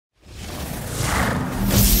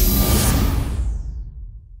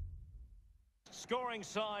scoring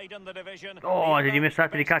side in the division. Oh, did you miss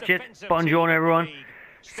that? Did you catch it? Bonjour, everyone.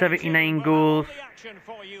 79 goals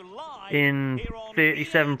in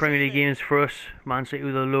 37 Premier League games for us. Man City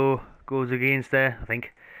with a low goals against there, I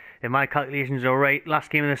think. If my calculations are right,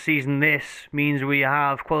 last game of the season, this means we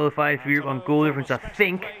have qualified for Europe on goal difference, I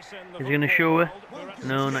think. Is it going to show it?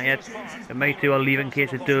 No, not yet. It might do, I'll leave it in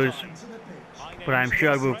case it does. But I'm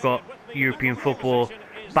sure we've got European football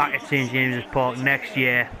back at St James's Park next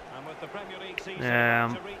year.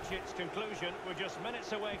 Because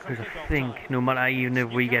I think no matter even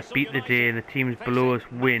if we get beat today and the teams below us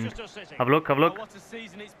win. Have a look, have a look.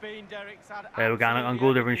 We're going on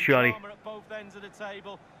goal difference surely.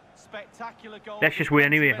 Let's just win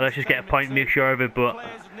anyway. Let's just get a point and make sure of it. But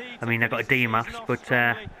I mean, I got a D in maths, but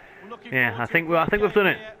yeah, I think we've done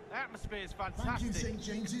it.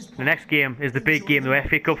 The next game is the big game, the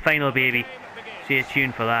FA Cup final, baby. Stay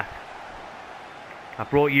tuned for that. I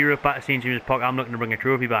brought Europe back to St James's Park. I'm looking to bring a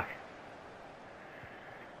trophy back.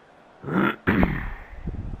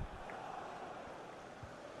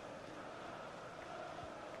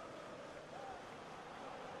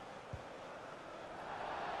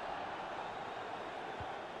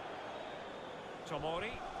 Tomori.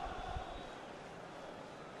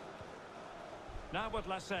 Now with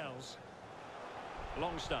Lascelles.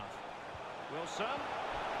 Longstaff. Wilson.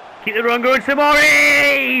 Keep the run going,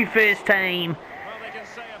 Tomori! First time.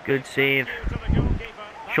 Good save.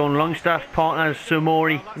 Sean Longstaff partners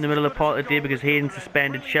Tomori in the middle of the part of the day because Hayden's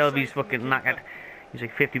suspended. Shelby's fucking knackered. He's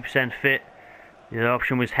like 50% fit. The other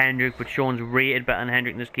option was Hendrick, but Sean's rated better than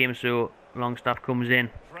Hendrick in this game, so Longstaff comes in.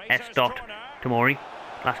 S. Tomori.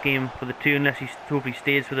 Last game for the two, unless he hopefully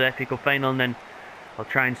stays for the FA Cup final, and then I'll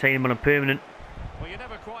try and sign him on a permanent. Well, you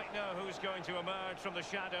never quite know who's going to emerge from the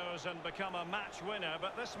shadows and become a match winner,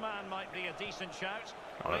 but this man might be a decent shout.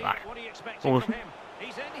 What are you expecting from him?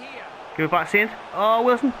 He's in here. Give it back, Saint. Oh,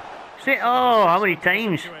 Wilson. Saint. Oh, how many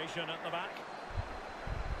times? Well,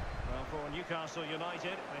 for Newcastle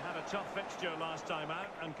United, they had a tough fixture last time out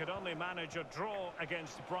and could only manage a draw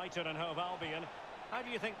against Brighton and Hove Albion. How do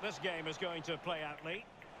you think this game is going to play out, Lee?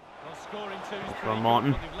 Well, scoring 2 is from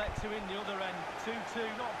Martin. They've let 2 in the other end.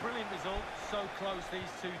 2-2, not a brilliant result. So close, these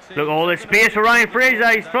 2 teams. Look, all this space for Ryan Fraser.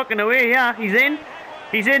 He's fucking away. Yeah, he's in.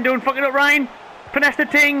 He's in. Don't fuck it up, Ryan. Finesse the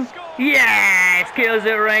ting. Yes, kills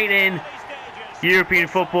it right in. European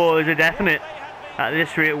football is a definite. At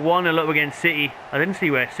this rate, 1-0 up against City. I didn't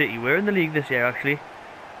see where City were in the league this year, actually.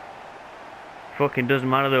 Fucking doesn't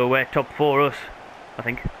matter though. We're top 4 us, I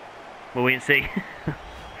think. We'll wait and see.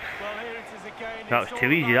 That was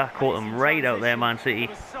too easy. That caught them right out there, Man City.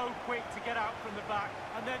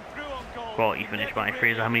 Quality finish by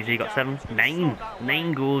Fraser. How many has he got? 7? 9.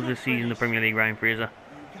 9 goals this season in the Premier League, Ryan Fraser.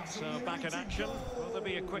 So back in action. Will there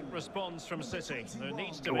be a quick response from City? There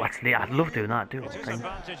needs to be. Oh, actually, I'd love doing that too.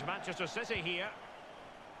 Advantage Manchester City here.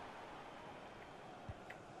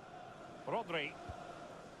 Rodri.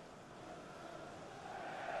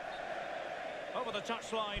 Over the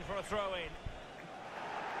touchline for a throw-in.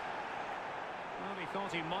 Well, he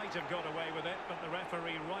thought he might have got away with it, but the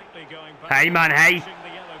referee rightly going back. Hey man, hey!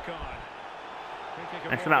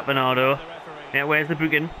 That's that Bernardo. Yeah, where's the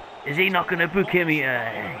booking? Is he not going to book him?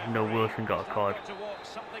 No, Wilson got a card.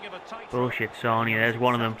 Bullshit, Sony. There's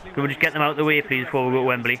one of them. Can we just get them out of the way, please, before we go to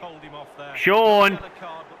Wembley? Sean!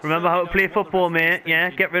 Remember how to play football, mate? Yeah,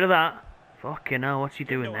 get rid of that. Fucking hell, what's he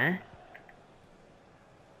doing there?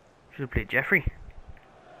 Should have played Jeffrey.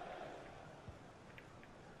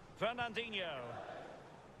 Fernandinho.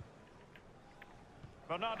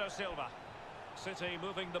 Bernardo Silva. City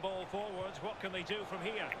moving the ball forwards. What can they do from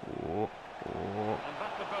here? Oh. And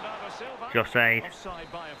back with Bernardo Silva. Just say.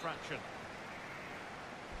 Offside by a fraction.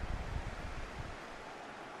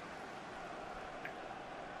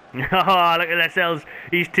 Oh, look at ourselves.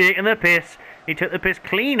 He's taking the piss. He took the piss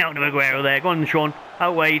clean out of Aguero there. Go on, Sean.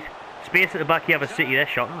 Out wide. Space at the back. You have a City there.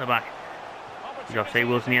 Shot in the back. Just say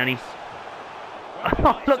Wilson Yanni.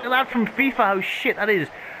 Oh, look at that from FIFA. How shit that is.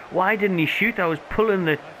 Why didn't he shoot? I was pulling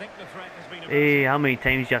the... Hey, how many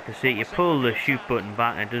times do you have to see it? You pull the shoot button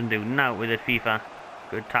back and it doesn't do nothing with it, FIFA.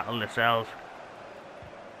 Good tackle, Lascelles.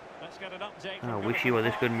 I wish you were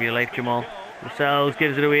this good in real life, Jamal. Lascelles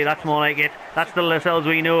gives it away. That's more like it. That's the Lascelles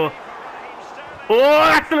we know. Oh,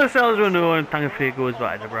 that's the Lascelles we know. And thankfully it goes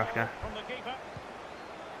back to Dubravka.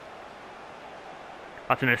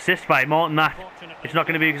 That's an assist by Martin, that. It's not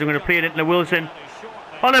going to be because I'm going to play it into Wilson.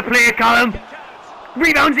 On a play, Callum.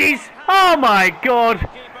 Reboundsies. Oh my god.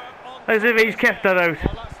 As if he's kept that out.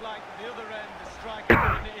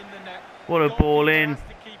 What a ball in.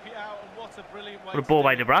 What a ball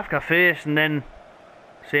by Dubravka first, and then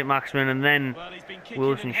St. Maximin, and then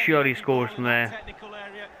Wilson surely scores from there.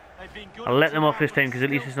 I'll let them off this time because at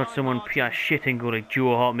least it's not someone pure shitting go like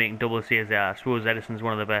Joe Hart making double saves there. I suppose Edison's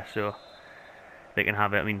one of the best, so they can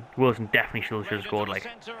have it. I mean, Wilson definitely should have scored, like.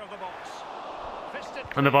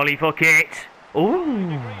 On the volley for Kate.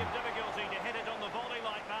 Ooh.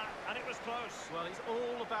 Well, it's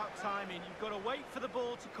all about timing. You've got to wait for the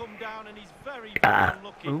ball to come down, and he's very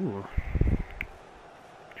unlucky. Ooh.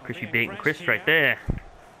 Chrissy Bacon crisp right there.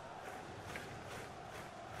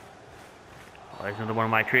 Oh, there's another one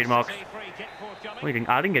of my trademarks. Oh, I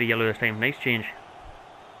didn't get a yellow this time. Nice change.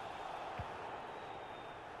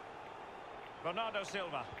 Bernardo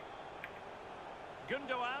Silva.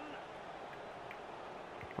 Gundogan.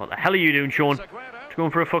 What the hell are you doing, Sean? Just going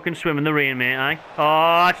for a fucking swim in the rain, mate, aye?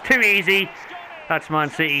 Oh, it's too easy. That's Man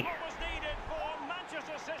City.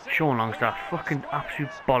 Sean Longstaff, fucking absolute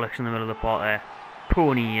bollocks in the middle of the park there.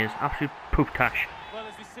 Pony is, absolute poop-tash.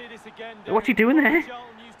 What's he doing there?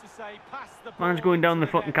 Man's going down the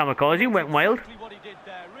fucking kamikaze, went wild.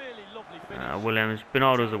 Williams,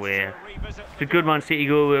 Bernardo's away. It's a good Man City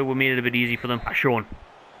goal, we made it a bit easy for them. Sean.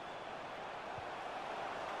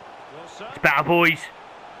 It's better, boys.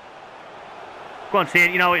 Go on, say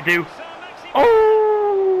it, you know what to do.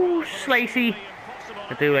 Oh, slicey.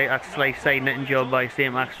 I do like that slice side netting job by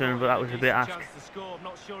St. Maximin, but that was a bit ask.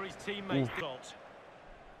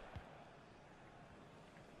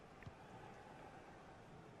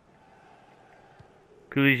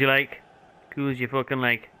 Cool as you like. Cool as you fucking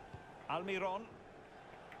like. Almiron.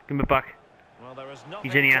 Give me back. Well, there is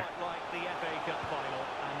he's in here. like the FA Cup final,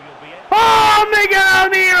 and you'll be oh, Miguel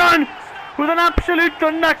Almiron! With an absolute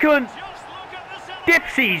thunder cunt.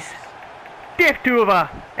 Dipsies. Dipped over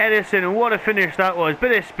Edison, and what a finish that was.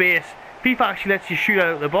 Bit of space. FIFA actually lets you shoot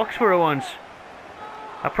out of the box for it once.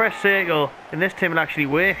 I pressed circle, and this time it actually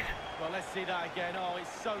worked. Well, let's see that again. Oh,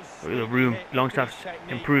 it's so look at the room. Longstaff's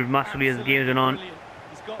improved massively as the game's gone on.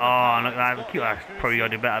 Oh, look at that. That's probably got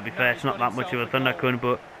to do better, to be fair. It's not that much of a thunder cunt,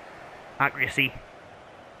 but accuracy.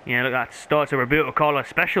 Yeah, look, that starts a Roberto Carlos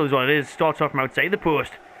special is what it is. Starts off from outside the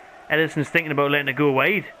post. Edison's thinking about letting it go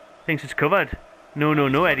wide. Thinks it's covered. No, no,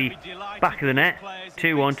 no, Eddie. Back of the net.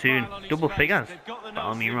 2-1-2. Double figures.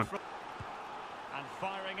 Almiron. And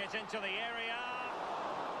firing it into the area.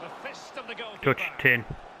 The fist of the goalkeeper. Touch, turn.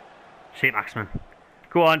 St. Maximin.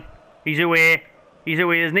 Go on. He's away. He's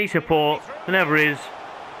away. There's knee support. There never is.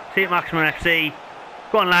 St. Maximin FC.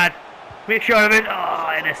 Go on, lad. Make sure of it. Oh,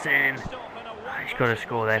 Edison. Oh, he's got to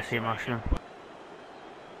score there, St. Maximin.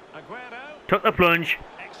 Took the plunge.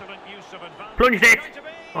 Plunged it.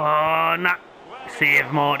 Oh, nah.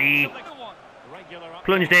 Save, Marty.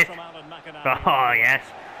 Plunged it. Oh, yes.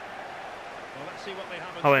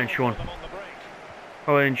 Oh, and Sean.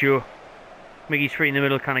 Oh, and Joe. Miggy's free in the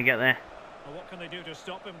middle. Can I get there? What can they do to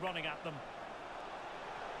stop him running at them?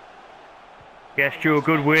 Yes, Joe.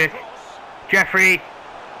 Good work. Jeffrey.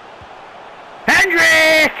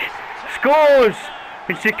 Hendrick scores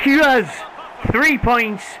and secures 3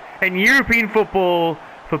 points in European football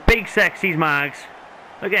for big sexies Mags.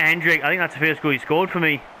 Look at Hendrick. I think that's the first goal he scored for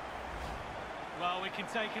me. Well,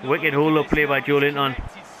 wicked hold-up play by Joe Linton.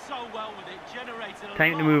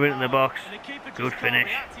 Time to move into the box. Good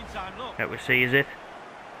finish. Let we see, is it?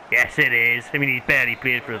 Yes, it is. I mean, he's barely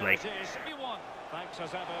played for us, like. Thanks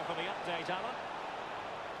as ever for the update, Alan.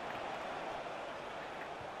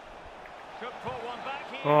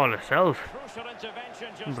 Oh, Lascelles.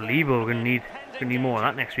 Unbelievable. We're gonna need more of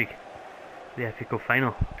that next week. The FA Cup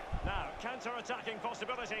final. Now, counter-attacking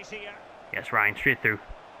possibilities here. Yes, Ryan, straight through.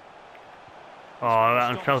 Oh,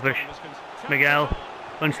 unselfish. Miguel.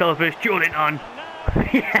 Unselfish. Joe Linton.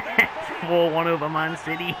 Yes! 4-1 over Man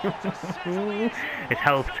City. It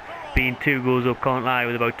helped being 2 goals up, can't lie,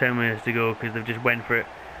 with about 10 minutes to go, because they've just went for it.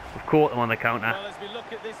 We've caught them on the counter.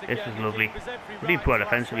 This was lovely. We've been poor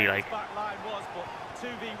defensively, like.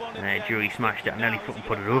 And Jury smashed it and nearly fucking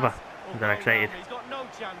put it over. I was that excited.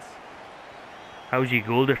 How's your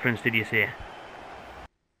goal difference, did you say?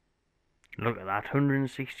 Look at that,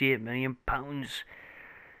 £168 million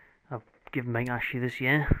I've given Mike Ashley this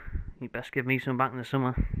year. You best give me some back in the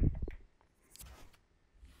summer.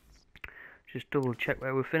 Just double check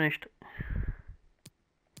where we're finished.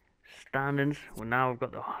 Standings. Well, now we've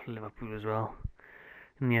got the Liverpool as well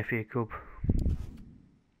in the FA Cup.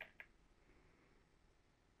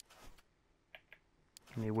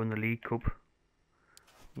 And they won the League Cup.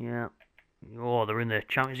 Yeah. Oh, they're in the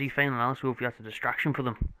Champions League final now, so hopefully that's a distraction for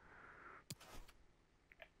them.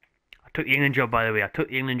 I took the England job, by the way. I took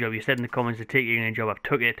the England job. You said in the comments to take the England job. I've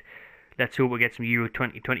took it. Let's hope we get some Euro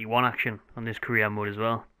 2021 action on this career mode as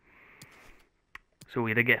well. So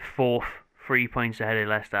we either get 4th 3 points ahead of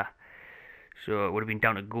Leicester. So it would have been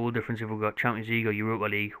down to goal difference if we got Champions League or Europa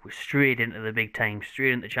League. We're straight into the big time,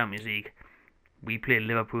 straight into Champions League. We played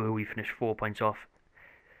Liverpool, who we finished 4 points off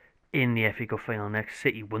in the FA Cup final next.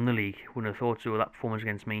 City won the league. Wouldn't have thought so with that performance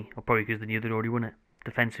against me. Or probably because they knew they'd already won it.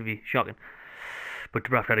 Defensively, shocking. But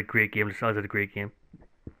Dubravka had a great game. Lascelles had a great game.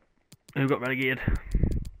 And we got relegated.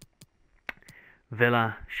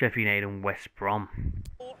 Villa, Sheffield United and West Brom.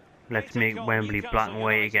 Let's make Wembley black and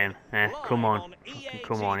white again. Come on.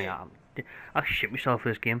 Come on. Yeah. I shit myself for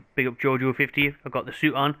this game. Big up Jojo 50. I've got the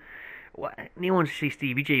suit on. What? No one to see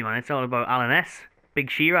Stevie G, man. It's all about Alan S. Big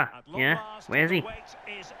Shearer. Yeah? Where's he?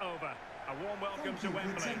 Oh,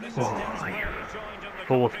 my.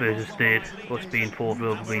 Fourth versus third. Us being fourth,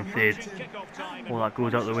 Liverpool being third. All that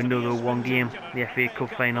goes out the window though. One game. The FA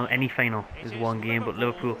Cup final, any final is one game. But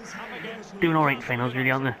Liverpool doing alright in finals, really,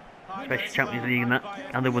 aren't they? Especially Champions League and that.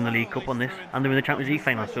 And they won the League Cup on this. And they win the Champions League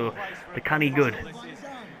final. So they're canny good.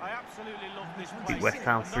 Beat West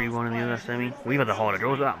Ham 3-1 in the other semi. We've had the harder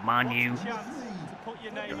draws with that. Man U.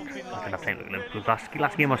 I don't have time to look at Liverpool.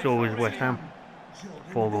 Last game I saw was West Ham.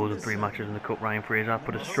 4 goals in 3 matches in the Cup. Ryan Fraser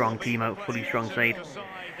put a strong team out, fully strong side.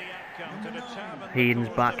 Hayden's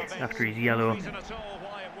back after his yellow.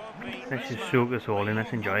 Let's just soak this all in,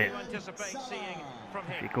 let's enjoy it.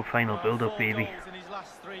 FA Cup final build up, baby.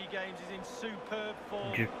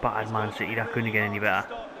 Just battered Man City, that couldn't get any better.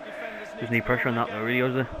 There's no pressure on that though, really,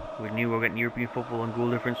 was there? We knew we were getting European football on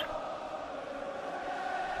goal difference.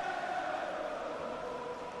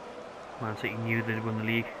 Man City knew they'd won the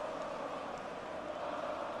league.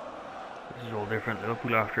 This is all different.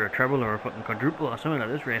 Liverpool after a treble or a fucking quadruple or something at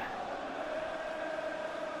this rate.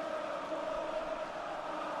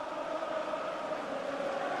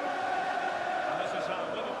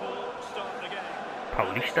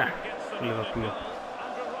 Paulista for Liverpool.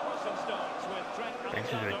 This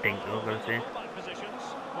is a dink though, I've got to say.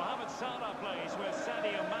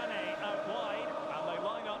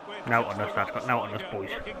 Now on us, that's got now on us, boys.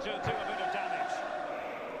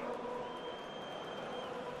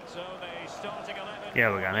 Yeah,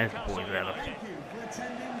 we're going. There's the boys there, look.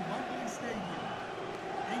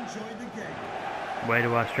 Where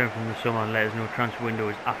do I strengthen the summer and let us know transfer window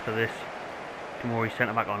is after this? Tomorrow he's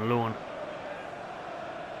centre back on loan.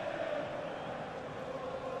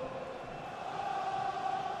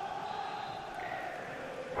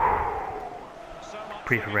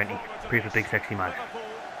 Pray for Renty. Pray for big sexy man.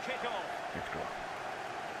 Let's go.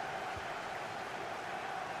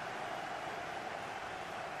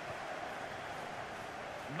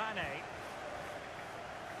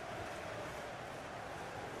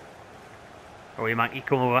 Oh, you Mankey,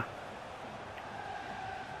 come over.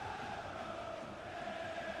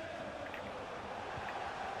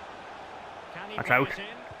 That's out.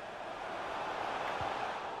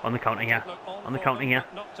 On the counter here. On the counter here.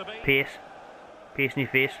 Pace. Pace in your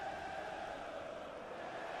face.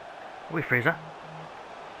 Wait, Fraser.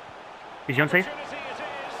 Is he onside?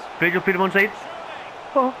 Virgil put him onside.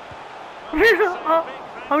 Oh. Fraser! Oh,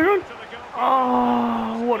 how we run?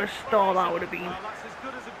 Oh, what a start that would have been.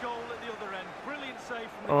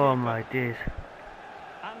 Oh my days.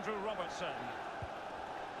 Andrew Robertson.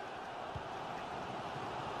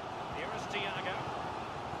 Here is Thiago.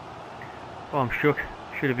 Oh, I'm shook.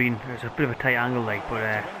 Should have been. There's a bit of a tight angle, like,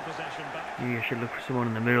 but maybe I should look for someone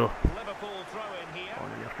in the middle. Oh,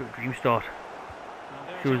 nearly off to a dream start.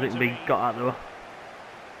 Sure as it can be got at though.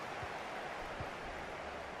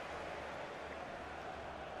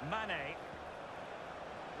 Mane.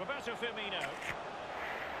 Roberto Firmino.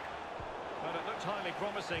 Well, it looked highly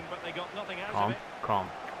promising, but they got nothing out of it. Calm.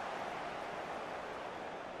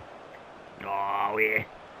 Oh, yeah.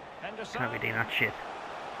 Can't be doing that shit.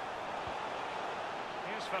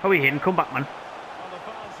 How are you hitting? Come back, man.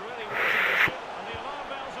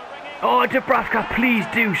 Oh, Dubravka, please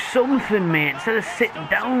do something, mate, instead of sitting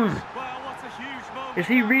down. Is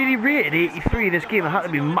he really rated 83 this game? It had to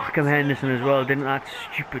be Malcolm Henderson as well, didn't that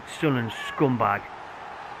stupid son and scumbag?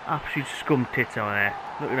 Absolute scum tits out there.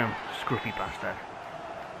 Look at him, scruffy bastard.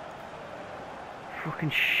 Fucking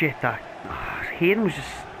shit, that. Hayden was just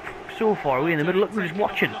so far away in the middle. Look, we're just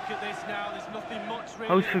watching.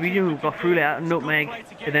 How's Fabinho got through that nutmeg,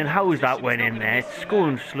 and then how's that went in there? It's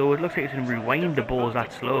going slow. It looks like it's going to rewind the balls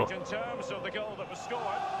that slow.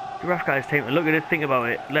 Dubravka has time to look at it, think about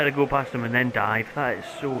it, let it go past him, and then dive. That is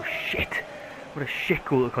so shit. What a shit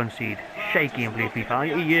goal to concede. Shite gameplay, FIFA.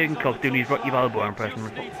 Jurgen Klopp doing his Rocky Balboa impression.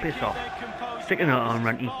 Piss off. Sticking it on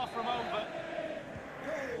Renty.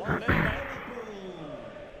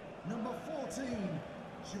 Number 14,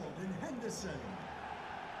 Jordan Henderson.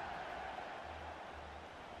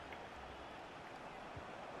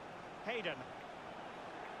 Hayden.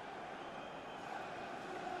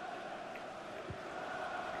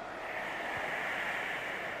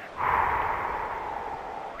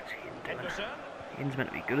 What's Hayden doing? Henderson. Hayden's meant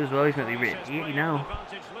to be good as well. He's meant to be rated 80 now.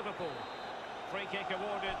 Advantage Liverpool. Free kick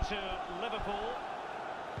awarded to Liverpool.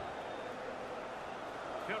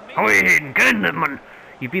 Oh, Hayden, get in there, man.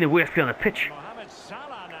 You've been a worst player on the pitch. Mohamed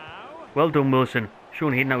Salah now. Well done, Wilson.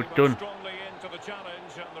 Showing Hayden how it's done. Strongly into the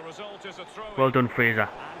challenge, and the result is a throw-in. Well done, Fraser.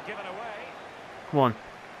 And given away. Come on.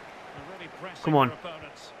 Really pressing Come on. their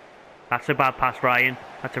opponents. That's a bad pass, Ryan.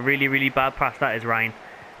 That's a really, really bad pass, that is, Ryan.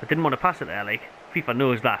 I didn't want to pass it there, like. FIFA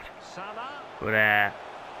knows that. Salah. But,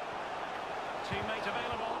 Teammate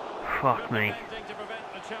available. fuck Good me. defending to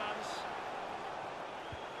prevent the chance.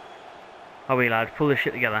 Oh, wait, lad. Pull this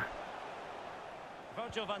shit together.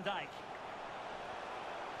 Virgil van Dijk.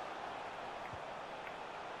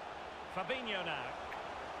 Fabinho now.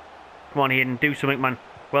 Come on, Hayden. Do something, man.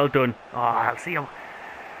 Well done. Oh, I'll see him.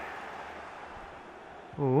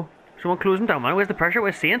 Oh, someone closing down, man. Where's the pressure?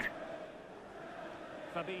 Where's Saint?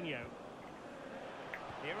 Fabinho.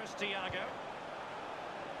 Here is Thiago.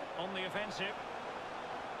 On the offensive.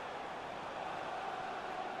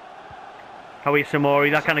 How are you,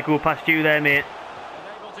 Samori? That kind of go past you there, mate.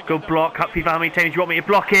 Unable to Good get block. the FIFA, how many times do you want me to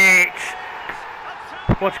block it?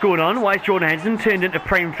 What's going on? Why is Jordan Henderson turned into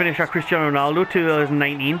prime finisher Cristiano Ronaldo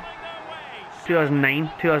 2019?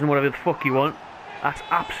 2009, 2000, whatever the fuck you want. That's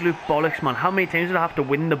absolute bollocks, man. How many times did I have to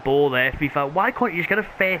win the ball there, FIFA? Why can't you just get a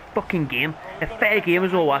fair fucking game? A fair game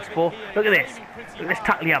is all I ask for. Look at this. Look at this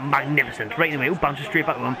tackle here. Magnificent. Right in the way. Bounces straight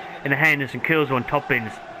back to him. And the Henderson curls one top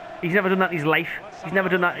bins. He's never done that in his life. He's never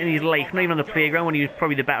done that in his life. Not even on the playground when he was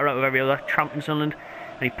probably the better out of every other tramp in Sunderland.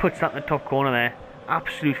 And he puts that in the top corner there.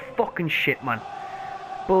 Absolute fucking shit, man.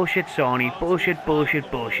 Bullshit, Sony. Bullshit,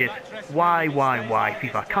 bullshit, bullshit. Why,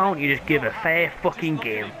 FIFA? Can't you just give a fair fucking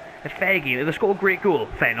game? A fair game. If they score a great goal,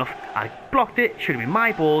 fair enough. I blocked it. Should have been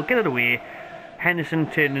my ball. Get it away. Henderson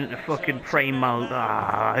turned into fucking prime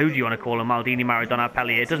who do you want to call him? Maldini, Maradona,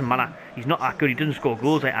 Pellier. It doesn't matter. He's not that good. He doesn't score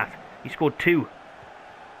goals like that. He scored 2.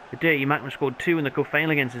 The dirty Macman scored 2 in the cup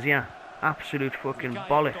final against us, yeah. Absolute fucking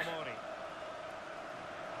bollocks.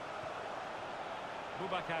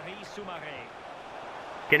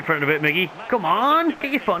 Get in front of it, Miggy. Come on,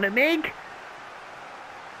 get your foot on it, Mig.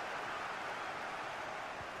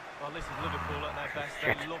 Well, this is Liverpool at their best.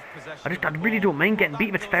 They love possession. I really don't mind getting beat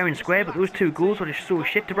if it's fair and square, but those 2 goals were just so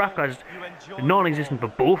shit to Rafka's non-existent for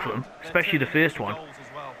both of them, especially the first one.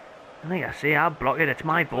 And like I say, I block it, it's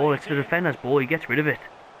my ball, it's the defender's ball, he gets rid of it.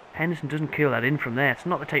 Henderson doesn't curl that in from there. It's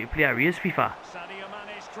not the type of player he is, FIFA.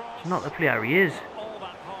 It's not the player he is.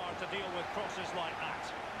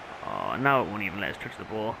 Oh, now it won't even let us touch the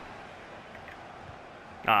ball.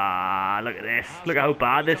 Ah, look at this. Look how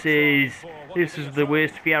bad this is. This is the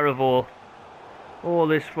worst fear of all. All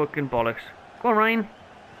this fucking bollocks. Go on, Ryan.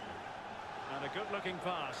 And a good-looking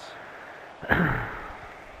pass.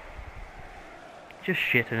 Just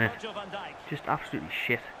shit, innit? Just absolutely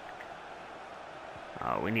shit.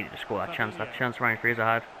 Oh, we needed to score that chance. That chance Ryan Fraser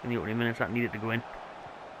had in the opening minutes, that needed to go in.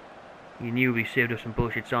 You knew we saved us some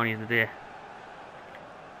bullshit Sonny the day.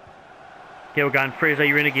 Here we go, Fraser,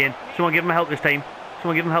 you're in again. Someone give him help this time.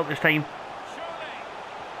 Someone give him help this time.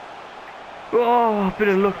 Oh, a bit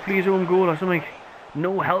of luck, please, own goal or something.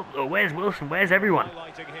 No help though. Where's Wilson? Where's everyone? Oh,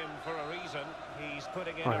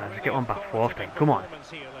 let's get one back fourth then. Come on.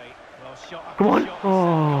 Come on.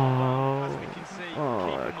 Oh. Oh,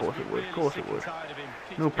 of course it would. Of course it would.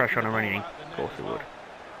 No pressure on him or anything. Of course it would.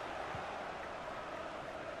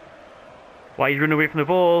 Why he's running away from the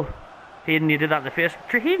ball? Hayden, you did that in the first.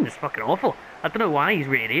 Hayden's fucking awful. I don't know why he's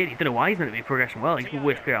rated 80. I don't know why he's meant to be progressing well. He's the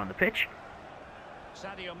worst player on the pitch.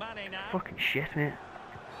 Fucking shit, mate.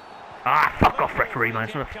 Ah, fuck off, referee, man.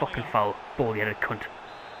 It's not a fucking foul. Ball-headed cunt.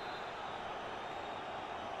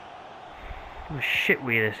 What a shit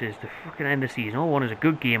way this is. The fucking end of the season. All one is a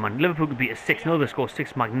good game, man. Liverpool could beat a 6-0. They score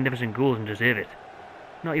 6 magnificent goals and deserve it.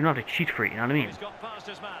 Not even have to cheat for it, you know what I mean?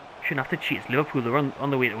 Shouldn't have to cheat. It's Liverpool. They're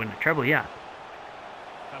on the way to win the treble, yeah.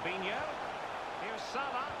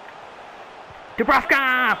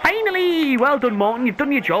 Dubravka! Finally! Well done, Morton. You've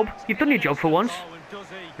done your job. You've done your job for once.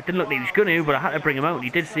 It didn't look like he was going to, but I had to bring him out, and he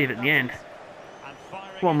did save it in the end.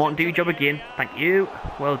 Come on, Morton, do your job again. Thank you.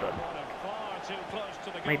 Well done.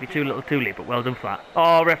 Might be too little too late, but well done for that.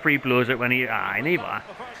 Oh, referee blows it when he... Ah, I knew that.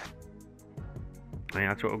 I mean,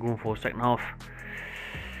 that's what we're going for, second half.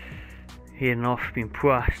 Heading off, being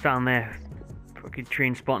poor, standing there, fucking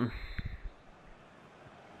train spotting.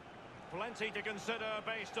 Plenty to consider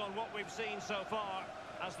based on what we've seen so far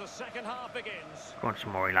as the second half begins. Go on,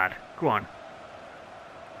 Samori, lad. Go on.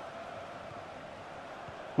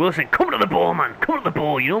 Wilson, come to the ball, man. Come to the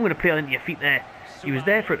ball. You know I'm going to play it into your feet there. He was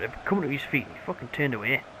there for it to come to his feet. He fucking turned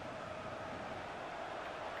away.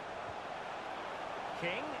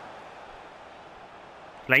 King.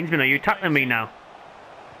 Linesman, are you tackling me now?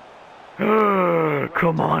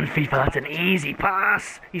 Come on, FIFA, that's an easy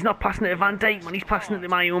pass. He's not passing it to Van Dijk, man. He's passing it to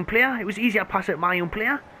my own player. It was easier to pass it to my own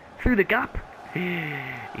player. Through the gap.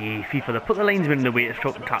 FIFA, they put the linesman in the way to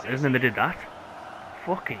fucking tacklers, and then they did that.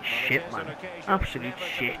 Fucking shit, man. Absolute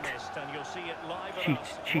shit.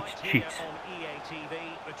 Cheats.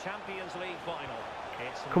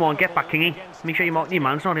 Come on, get back, Kingy. Make sure you mark your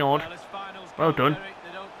man, it's not hard. Well done.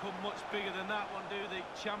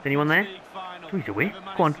 Anyone there? Oh, he's away.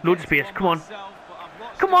 Come on, load of space, come on.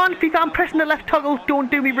 Come on, FIFA, I'm pressing the left toggle. Don't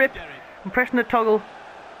do me rip. I'm pressing the toggle.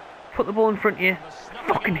 Put the ball in front of you.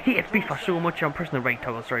 Fucking hate FIFA so much. I'm pressing the right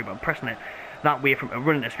toggle, sorry, but I'm pressing it that way from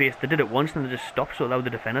running into space. They did it once and they just stopped, so it allowed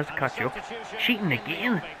the defenders to catch up. Cheating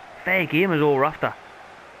again. Fair game is all we're after.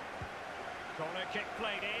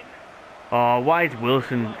 Oh, why is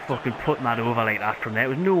Wilson fucking putting that over like that from there? It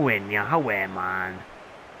was nowhere near. How man?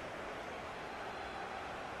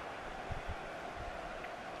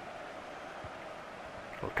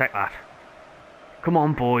 We'll take that. Come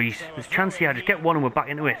on, boys. There's a chance here. Just get one and we're back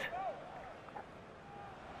into it.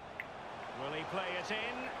 Will he play it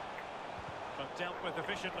in? But dealt with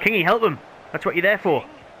efficiently. Kingy, help him. That's what you're there for.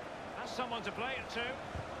 Has someone to play it to.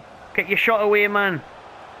 Get your shot away, man.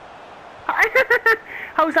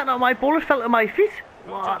 How is that not my ball? It fell to my feet.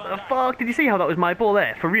 What the fuck? Did you see how that was my ball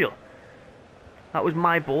there? For real. That was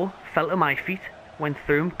my ball. Fell to my feet. Went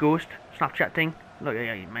through him. Ghost. Snapchat thing. Look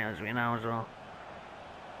at you, miles away now as well.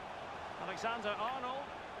 Alexander Arnold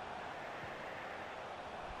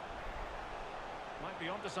might be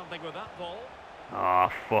onto something with that ball. Oh,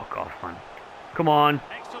 fuck off, man. Come on.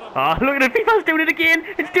 Oh, look at it. FIFA's doing it again.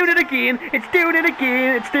 It's doing it again. It's doing it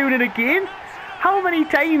again. It's doing it again. How many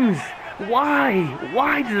times? Why?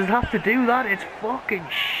 Why does it have to do that? It's fucking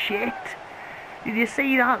shit. Did you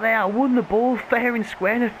see that there? I won the ball fair and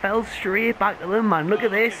square and it fell straight back to them, man. Look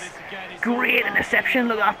at this. Great interception.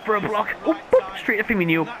 Look at that for a block. Oh, boop, straight to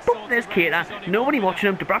Firmino. Boop, there's Keita. Nobody watching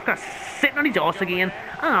him. Dubravka's sitting on his arse again.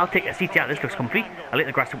 And I'll take a seat out. This looks comfy. I like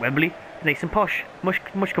the grass at Wembley. Nice and posh. Much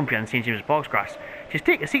comfier than St James's Park's grass. Just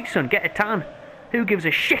take a seat, son. Get a tan. Who gives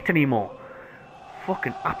a shit anymore?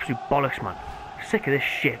 Fucking absolute bollocks, man. Sick of this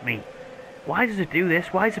shit, me. Why does it do this?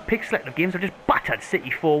 Why is it pick selective games? I've just battered City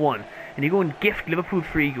 4-1. And you go and gift Liverpool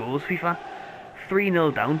 3 goals, FIFA.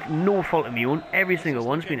 3-0 down. No fault of my own. Every single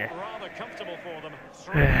one's been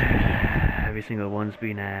every single one's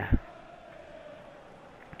been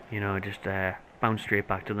you know, just bounced straight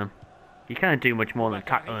back to them. You can't do much more than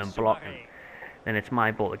tackle and block them. Then it's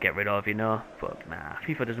my ball to get rid of, you know. But nah,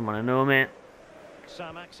 FIFA doesn't want to know, mate.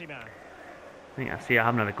 I think I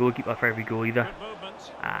haven't had a goalkeeper for every goal either.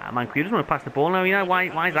 Man, he doesn't want to pass the ball now, you know. Why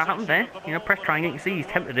has that happened there? You know, press triangle, you can see he's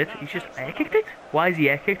tempted it. He's just air kicked it. Why has he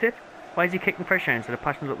air kicked it? Why is he kicking pressure instead of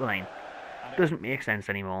passing it up the line? Doesn't make sense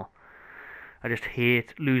anymore. I just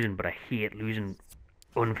hate losing, but I hate losing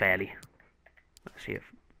unfairly. Let's see if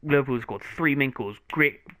Liverpool's got 3 mint goals.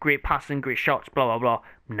 Great passing, great shots, blah blah blah.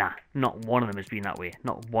 Nah, not one of them has been that way.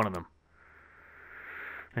 Not one of them.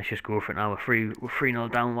 Let's just go for it now. We're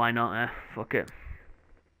 3-0 down. Why not? Fuck it.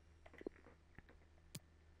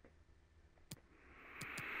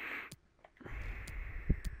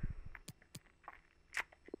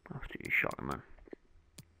 Absolutely shocking, man.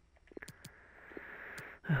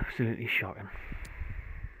 Absolutely shocking.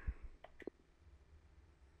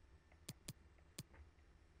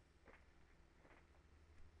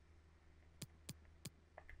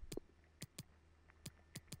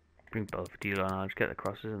 Bring Belvedere on, I'll just get the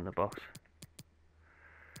crosses in the box.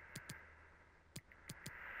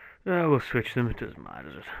 We'll switch them, it doesn't matter,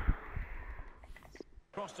 does it?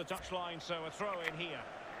 Cross the touchline, so a throw in here.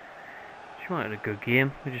 She wanted a good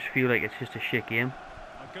game, I just feel like it's just a shit game.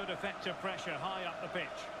 A good effective pressure high up the pitch.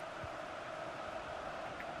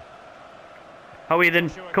 How are you then?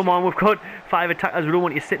 Come on, we've got 5 attackers, we don't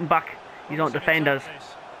want you sitting back. These aren't defenders.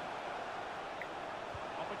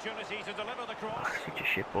 Opportunity to deliver the cross. Such a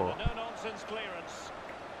shit ball. No nonsense clearance.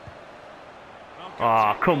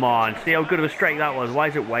 Oh, come on. See how good of a strike that was. Why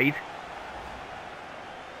is it wide?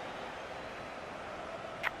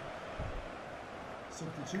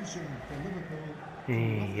 Substitution for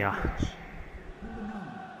Liverpool. Yeah. Number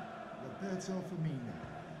 9, Roberto Firmino.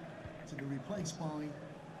 To be replaced by number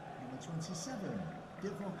 27,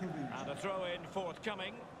 Divock Origi. And a throw in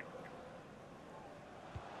forthcoming.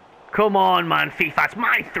 Come on, man, FIFA. It's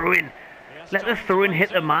my throw-in. Let the throw-in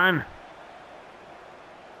hit the man.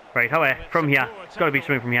 Right, how from here? It's got to be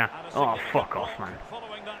something from here. Oh, fuck off, man.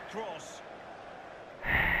 that cross.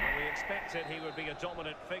 Well, we expected he would be a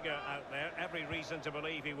dominant figure out there. Every reason to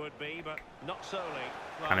believe he would be, but not solely.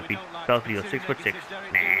 Can it be Belfry or 6'6"?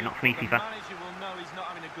 Nah, not for me, FIFA. The manager will know he's not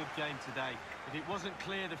having a good game today. If it wasn't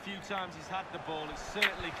clear the few times he's had the ball, it's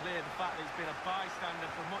certainly clear the fact that he's been a bystander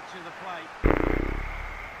for much of the play.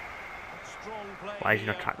 Strong play. Why is he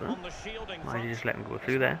not tackling? On the shielding Why did he front. just let him go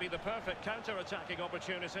through there? Be the perfect counter-attacking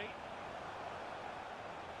opportunity.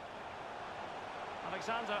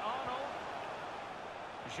 Alexander Arnold.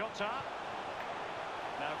 Jota.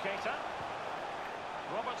 Now Keita.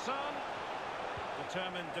 Robertson.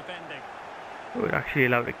 Determined defending. Oh, it actually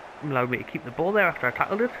allowed me to keep the ball there after I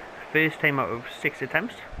tackled it. First time out of 6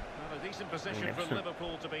 attempts. Well, a decent position for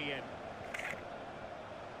Liverpool to be in.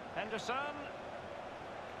 Henderson.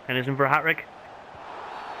 Henderson for a hat-trick.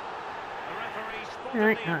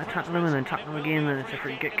 Right, tackle him and then tackle him again, then it's a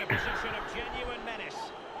free kick. Get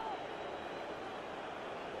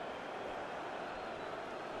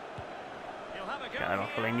that off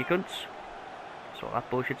the lane, you cunts. So that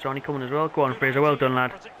bullshit's only coming as well. Go on, Fraser, well done,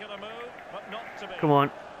 lad. Come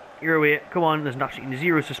on, you're away. Come on, there's absolutely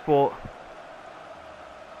zero to sport.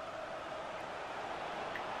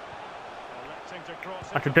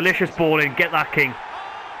 That's a delicious ball in. Get that, King.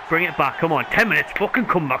 Bring it back. Come on, 10 minutes. Fucking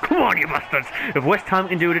come back. Come on, you bastards. If West Ham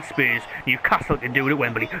can do it at Spurs, Newcastle can do it at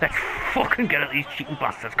Wembley. Let's fucking get at these cheating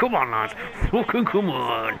bastards. Come on, lads. Fucking come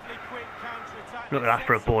on. Look at that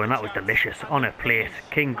for a ball, and that was delicious. On a plate.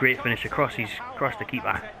 King, great finish across the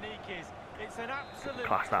keeper.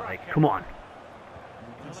 Class that, like. Come on.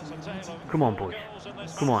 Come on, boys.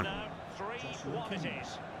 Come on.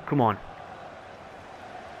 Come on.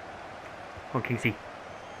 Come on, Kingsey.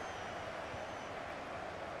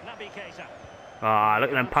 Ah, look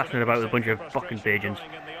at them passing it about with a bunch of fucking virgins.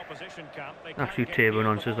 Absolute table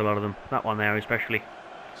nonsense, a lot of them. That one there especially.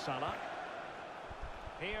 Salah.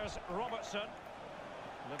 Here's Robertson.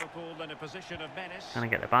 Liverpool in a position of menace. Can I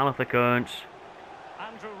get the ball off the cunts?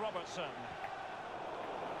 Andrew Robertson.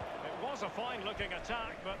 It was a fine-looking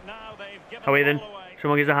attack, but now they've given Oh wait the then, ball away.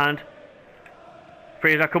 someone gives a hand.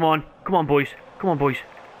 Fraser, come on. Come on, boys. Come on, boys.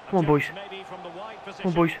 Come on, boys. Maybe from the wide Come on,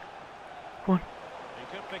 position. boys. Come on. He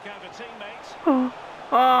could pick out a teammate. Oh,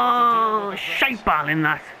 oh, shite ball in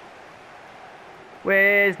that.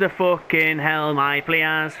 Where's the fucking hell, my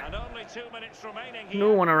players? And only 2 minutes remaining here.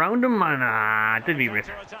 No one around him, man. Ah, did me rip.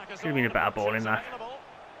 Should have been a better ball in that.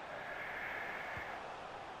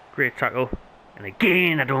 Great tackle. And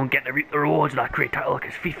again, I don't get to reap the rewards of that great tackle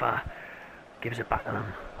because FIFA gives it back to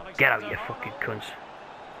them. Get out, you fucking cunts.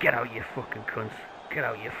 Get out, you fucking cunts. Get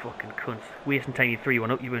out, you fucking cunts. Wasting time, you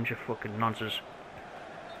 3-1 up, you bunch of fucking nonsense.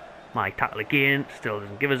 My tackle again, still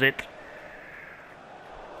doesn't give us it.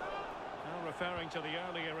 Now referring to the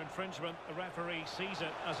earlier infringement, the referee sees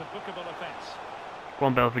it as a bookable offence. Go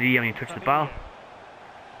on, Belfry, you haven't even touched the ball.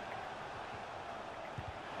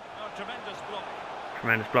 Oh, tremendous block.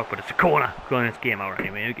 Tremendous block, but it's a corner. Go on, it's game over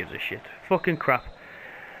anyway, who gives a shit. Fucking crap.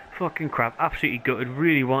 Fucking crap. Absolutely gutted.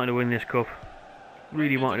 Really wanted to win this cup.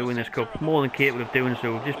 Really wanted to win this cup. More than capable of doing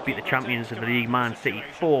so. We've just beat the champions of the league, Man City,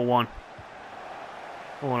 4-1.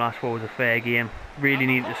 All I asked for was a fair game. Really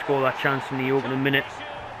needed to score that chance in the opening minute.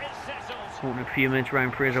 Opening a few minutes,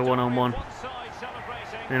 Ryan Fraser one-on-one.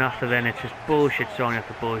 Then after then, it's just bullshit zone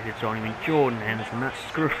after bullshit zone. I mean, Jordan Henderson, that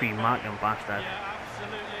scruffy marking bastard.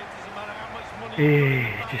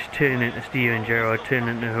 Just turning into Steven Gerrard, turning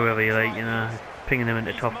into whoever you like, you know, pinging them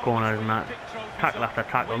into top corners and that. Tackle after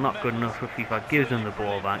tackle, not good enough for FIFA. Gives them the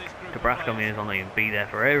ball back. Nebraska may as well not even be there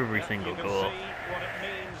for every single goal.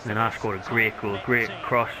 And then I scored a great goal, great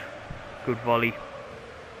cross, good volley.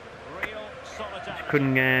 Just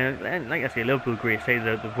couldn't, like I say, Liverpool great side.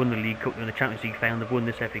 They've won the League Cup, they're in the Champions League final, they've won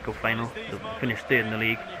this FA Cup final, they've finished third in the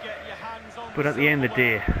league. But at the end of the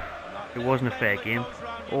day, it wasn't a fair game.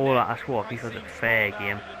 All I asked for FIFA was a fair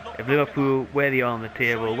game. If Liverpool, where they are on the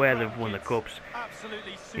table, where they've won the cups,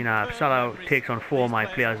 you know, if Salah takes on 4 of my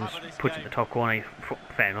players and puts it in the top corner,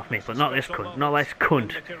 fair enough, mate. But not this cunt, not this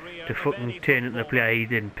cunt to fucking turn into the player he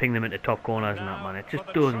did and ping them into top corners and that, man. It just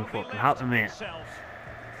doesn't fucking happen, mate.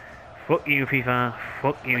 Fuck you, FIFA.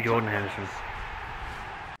 Fuck you, Jordan Henderson.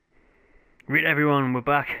 Right, everyone, we're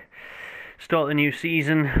back. Start the new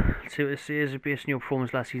season. Let's see what this says. Based on your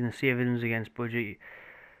performance last season, the savings against budget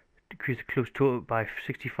decreased the club's total by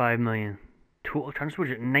 65 million. Total transfer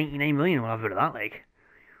budget 99 million. We'll have a bit of that, like.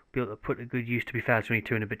 Be able to put a good use. To be fair, it's only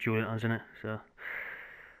 2 and a bit Julian, isn't it? So,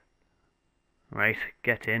 right,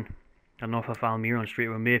 get in. I don't know if I found Miron straight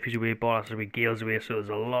away. Murphy's away, Ballas away, Gale's away. So there's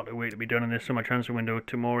a lot of work to be done in this summer transfer window.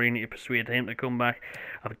 Tomorrow, you need to persuade him to come back.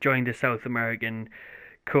 I've joined the South American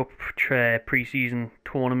Cup pre-season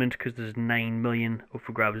tournament because there's 9 million up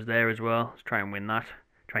for grabs there as well. Let's try and win that.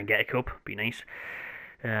 Try and get a cup. Be nice.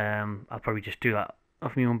 I'll probably just do that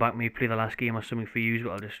off my own back. Maybe play the last game or something for you,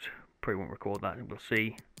 but I'll just probably won't record that. We'll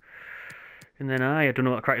see. And then I don't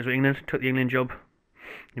know what the crack is with England. Took the England job.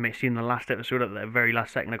 You might see in the last episode at the very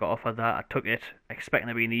last second I got offered that. I took it, expecting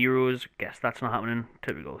to be in the Euros. Guess that's not happening.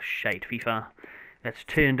 Typical shite FIFA. Let's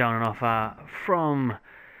turn down an offer from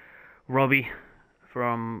Robbie for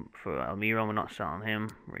Almiron. We're not selling him.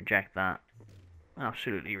 Reject that.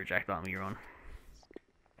 Absolutely reject that, Almiron.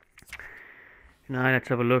 Now let's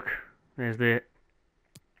have a look. There's the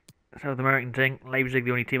South American thing. Leipzig,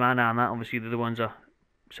 the only team I know on that. Obviously the other ones are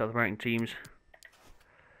South American teams.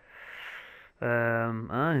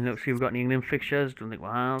 Let's see if we've got any England fixtures. Don't think we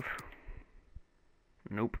have.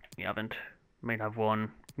 Nope, we haven't. Might have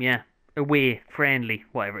one. Yeah, away, friendly,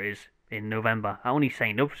 whatever it is, in November. I only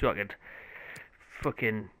signed up so I could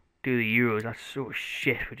fucking do the Euros. That's so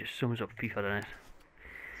shit, which just sums up FIFA, doesn't it?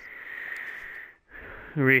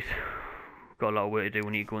 Right. Got a lot of work to do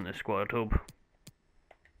when you go into the squad hub.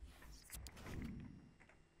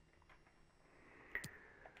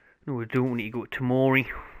 No, we don't. We need to go to Tamori.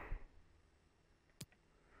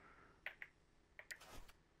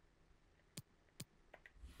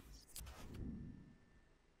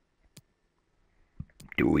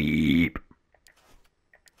 Dweep.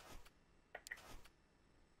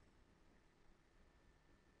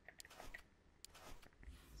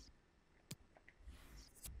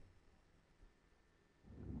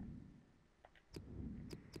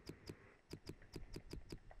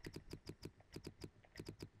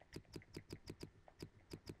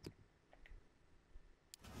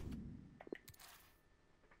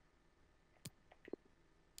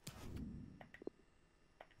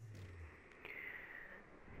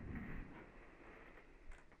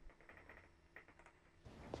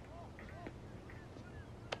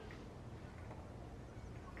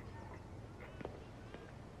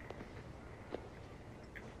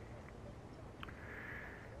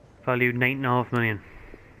 Valued 9.5 million.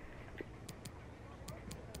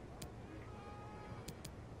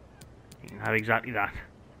 You can have exactly that.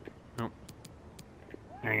 Nope.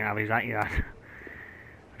 You can have exactly that.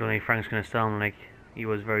 I don't think Frank's going to sell him. Like, he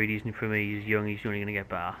was very decent for me. He's young, he's only going to get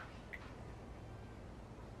better.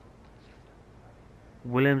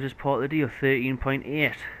 Williams is part of the deal,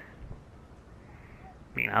 13.8.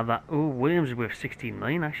 You can have that. Oh, Williams is worth 16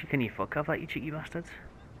 million. Actually, can you fuck off that, you cheeky bastards?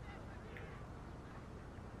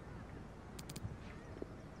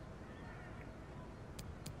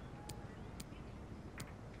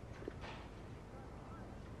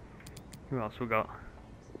 Who else we got?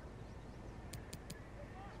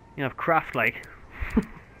 You have Kraft, like. Do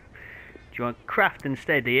you want Kraft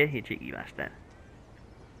instead, do you cheeky bastard?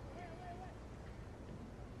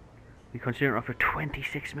 We consider it offer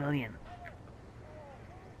 26 million.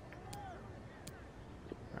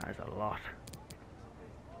 That is a lot.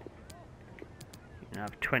 You can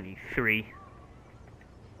have 23.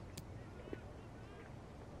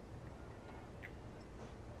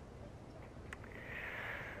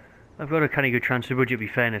 I've got a kind of good transfer budget, to be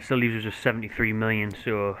fair, and it still leaves us with 73 million,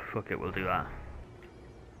 so fuck it, we'll do that.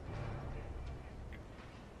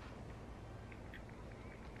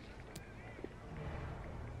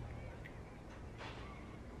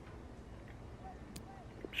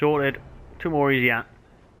 Sorted. 2 more easy at.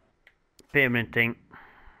 Permanent thing.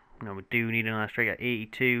 Now we do need another striker.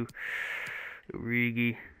 82.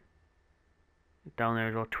 Rigi. Down there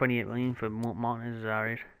as well. 28 million for Martinez, is that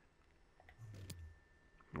right?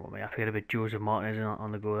 Well, I feel a bit Joseph Martinez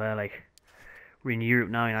on the go there. Like, we're in Europe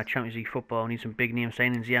now in our Champions League football. We need some big name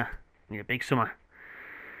signings, yeah. We need a big summer.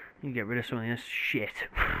 You can get rid of some of this shit.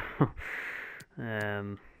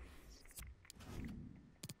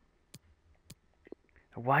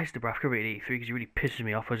 Why is Dubravka rated 83? Because he really pisses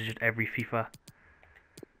me off. Or is it just every FIFA,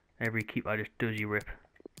 every keeper just does you rip?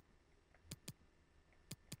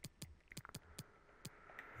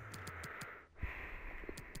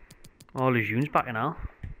 Oh, Lejeune's back now.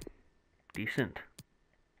 Decent.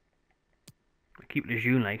 I keep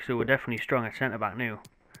Lejeune, like, so we're definitely strong at centre back now.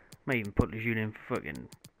 Might even put Lejeune in for fucking.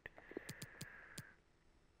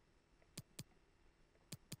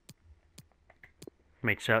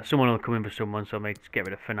 Might someone will come in for someone, so I might get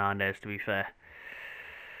rid of Fernandez, to be fair.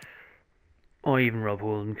 Or even Rob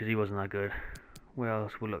Holden, because he wasn't that good. Where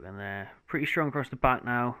else we're looking there? Pretty strong across the back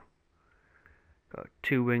now. Got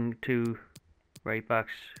two right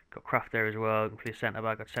backs. Got Kraft there as well. Can play centre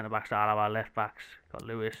back. Got centre backs to all of our left backs. Got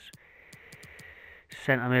Lewis.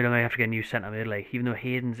 Centre mid. I might have to get a new centre mid. Like, even though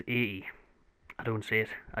Hayden's 80, I don't see it.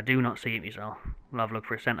 I do not see it myself. We'll have a look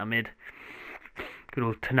for a centre mid. Good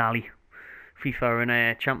old Tonali. FIFA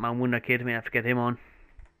and Champman Wonder Kid. May have to get him on.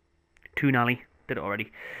 Tonali. Did it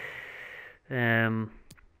already.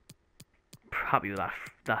 Happy with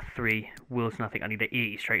that 3. Wilson, I think I need an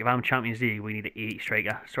 80 striker. If I'm Champions League, we need an 80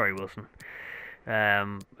 striker. Sorry, Wilson.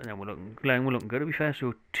 And then we're looking good, to be fair.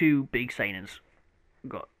 So 2 big signings.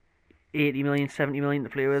 We've got 80 million, 70 million to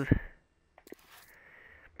play with.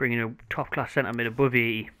 Bringing a top-class centre mid above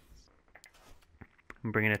 80.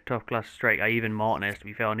 And bringing a top-class striker, even Martinez, to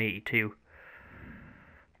be fair, on 82.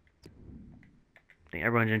 I think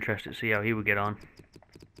everyone's interested to see how he would get on.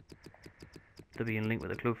 They'll be in link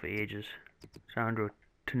with the club for ages. Sandro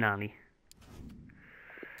Tonali.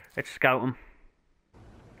 Let's scout him.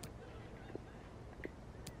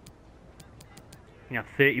 You know,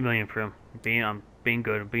 30 million for him. I'm being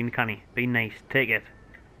good, I'm being canny, being nice. Take it.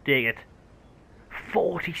 Take it.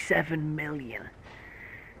 47 million.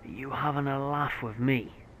 Are you having a laugh with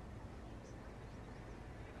me?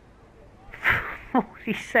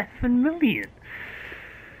 47 million.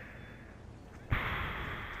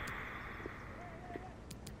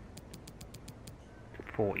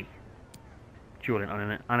 Julian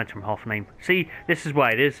on it, and it's from Hoffenheim. See, this is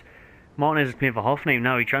why it is. Martinez is playing for Hoffenheim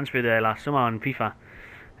now. He transferred there last summer on FIFA,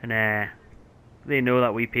 and they know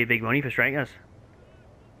that we pay big money for strikers.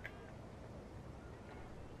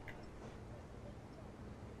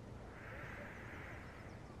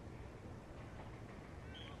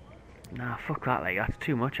 Nah, fuck that. Like, that's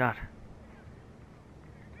too much. That.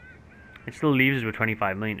 It still leaves us with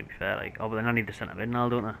 25 million, to be fair. Like, oh, but then I need to centre mid now,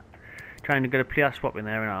 don't I? Trying to get a player swap in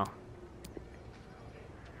there now.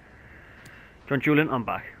 Do you want Julian? I'm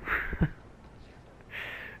back. I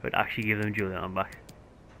would actually give them Julian. I'm back.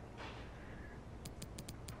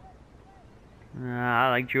 I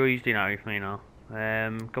like Joey's doing alright for me now.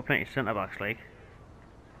 Got plenty of centre backs, like.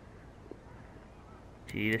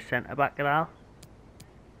 See the centre back at all?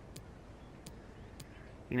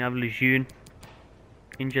 You can have Lejeune.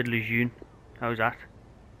 Injured Lejeune. How's that?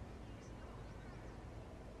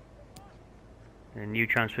 A new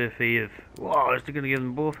transfer fee of... Whoa, is they going to give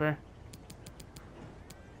them both there?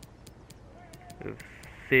 Of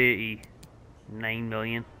 39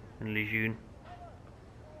 million in Lejeune.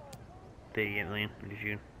 38 million in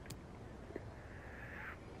Lejeune.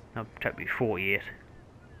 That'll technically 48.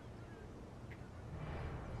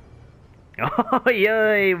 Oh,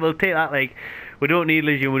 yeah, we'll take that. Like, we don't need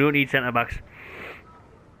Lejeune, we don't need centre backs.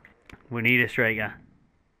 We need a striker.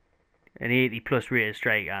 An 80 plus rated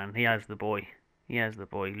striker, and he has the boy. He has the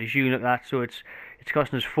boy. Lejeune, look at that. So it's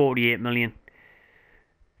costing us 48 million.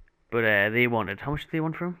 But they wanted, how much did they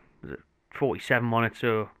want for him? Was it 47 on it?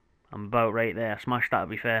 So I'm about right there. Smashed that, to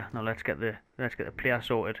be fair. Now let's get the player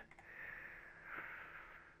sorted.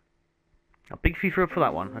 A big FIFA up for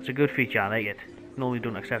that one. That's a good feature. I like it. Normally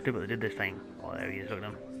don't accept it, but they did this time. Oh, there he is. Look at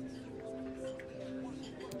him.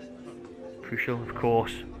 Crucial, of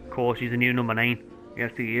course. Of course, he's the new number 9.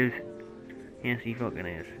 Yes, he is. Yes, he fucking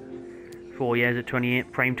is. 4 years at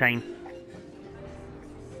 28, prime time.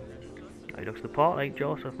 He looks the part like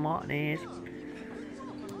Joseph Martinez.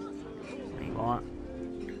 Like what?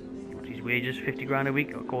 What's his wages? 50 grand a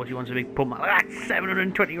week? Of course he wants a big pump. That's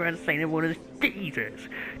 720 grand signing bonus. Jesus!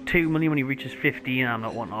 2 million when he reaches 50, and I'm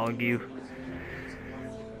not wanting to argue.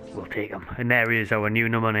 We'll take him. And there he is, our new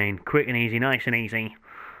number 9. Quick and easy, nice and easy.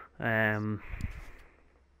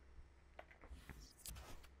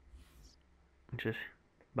 Just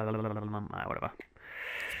whatever.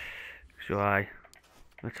 So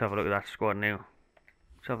let's have a look at that squad now.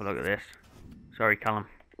 Let's have a look at this. Sorry, Callum.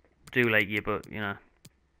 Do like you, but you know.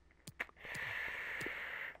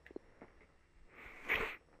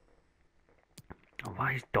 Oh,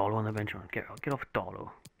 why is Dolo on the bench? Get off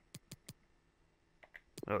Dolo.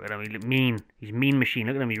 Look at him. He look mean. He's a mean machine.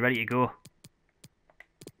 Look at him. He's ready to go.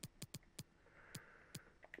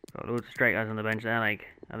 Got loads of strikers on the bench there. Like,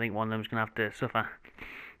 I think one of them's gonna have to suffer.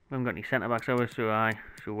 We haven't got any centre backs over, so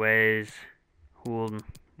So where's Holden?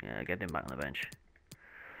 Yeah, get him back on the bench.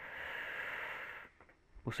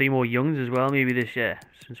 We'll see more youngs as well, maybe this year.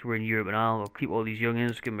 Since we're in Europe and all, we'll keep all these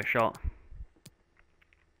youngins, give them a shot.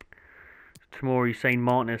 Tomorrow he's saying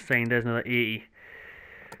Martinez, saying there's another 80.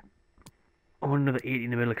 I want another 80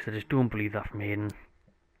 in the middle, because I just don't believe that from Hayden.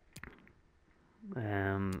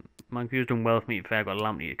 Monkey's done well for me. Fair, got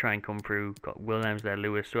Lampney to try and come through. Got Williams there,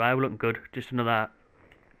 Lewis. So I'm looking good. Just another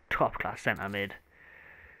top class centre mid.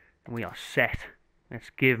 And we are set.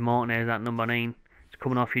 Let's give Martinez that number 9. It's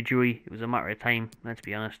coming off your Dewey. It was a matter of time, let's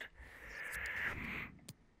be honest.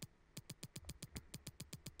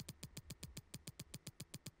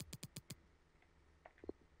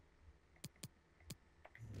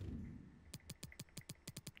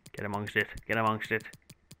 Get amongst it. Get amongst it.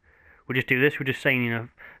 We'll just do this. We'll just sign, you know,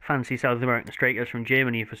 fancy South American strikers from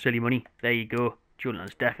Germany for silly money. There you go.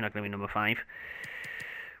 Julian's definitely not going to be number 5.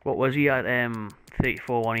 What was he at?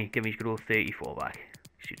 34, wasn't he? Give me his good old 34 back.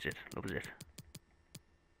 Shoots it. Loves it.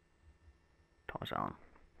 Thomas Allen.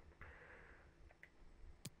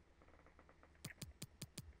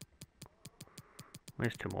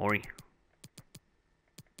 Where's Tomori?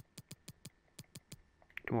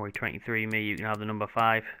 Tomori 23, me, you can have the number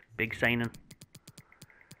 5. Big signing.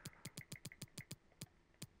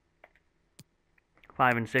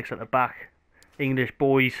 5 and 6 at the back. English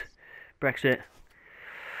boys. Brexit.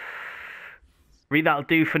 Read, that'll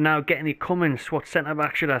do for now. Get in the comments. What centre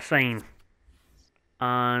back should I sign?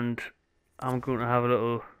 And I'm going to have a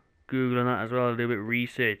little Google on that as well. Do a bit of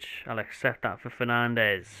research. I'll accept that for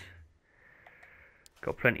Fernandez.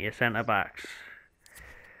 Got plenty of centre backs.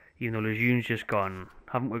 Even though Lejeune's just gone.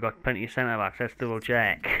 Haven't we got plenty of centre backs? Let's double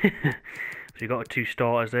check. So we've got 2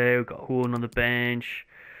 starters there. We've got Horn on the bench.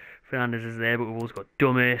 Fernandez is there, but we've also got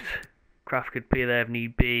Dummett. Kraft could play there if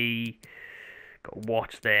need be. Got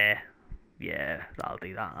Watts there. Yeah, I'll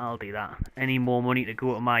do that. I'll do that. Any more money to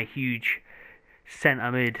go to my huge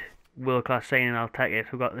centre mid world class signing, I'll take it.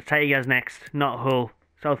 We've got the Tigers next, not Hull.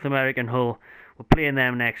 South American Hull. We're playing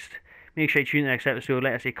them next. Make sure you tune in the next episode.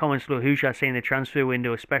 Let us see comments below who should I see in the transfer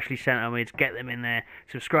window, especially centre mids. Get them in there.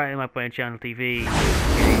 Subscribe to my channel TV.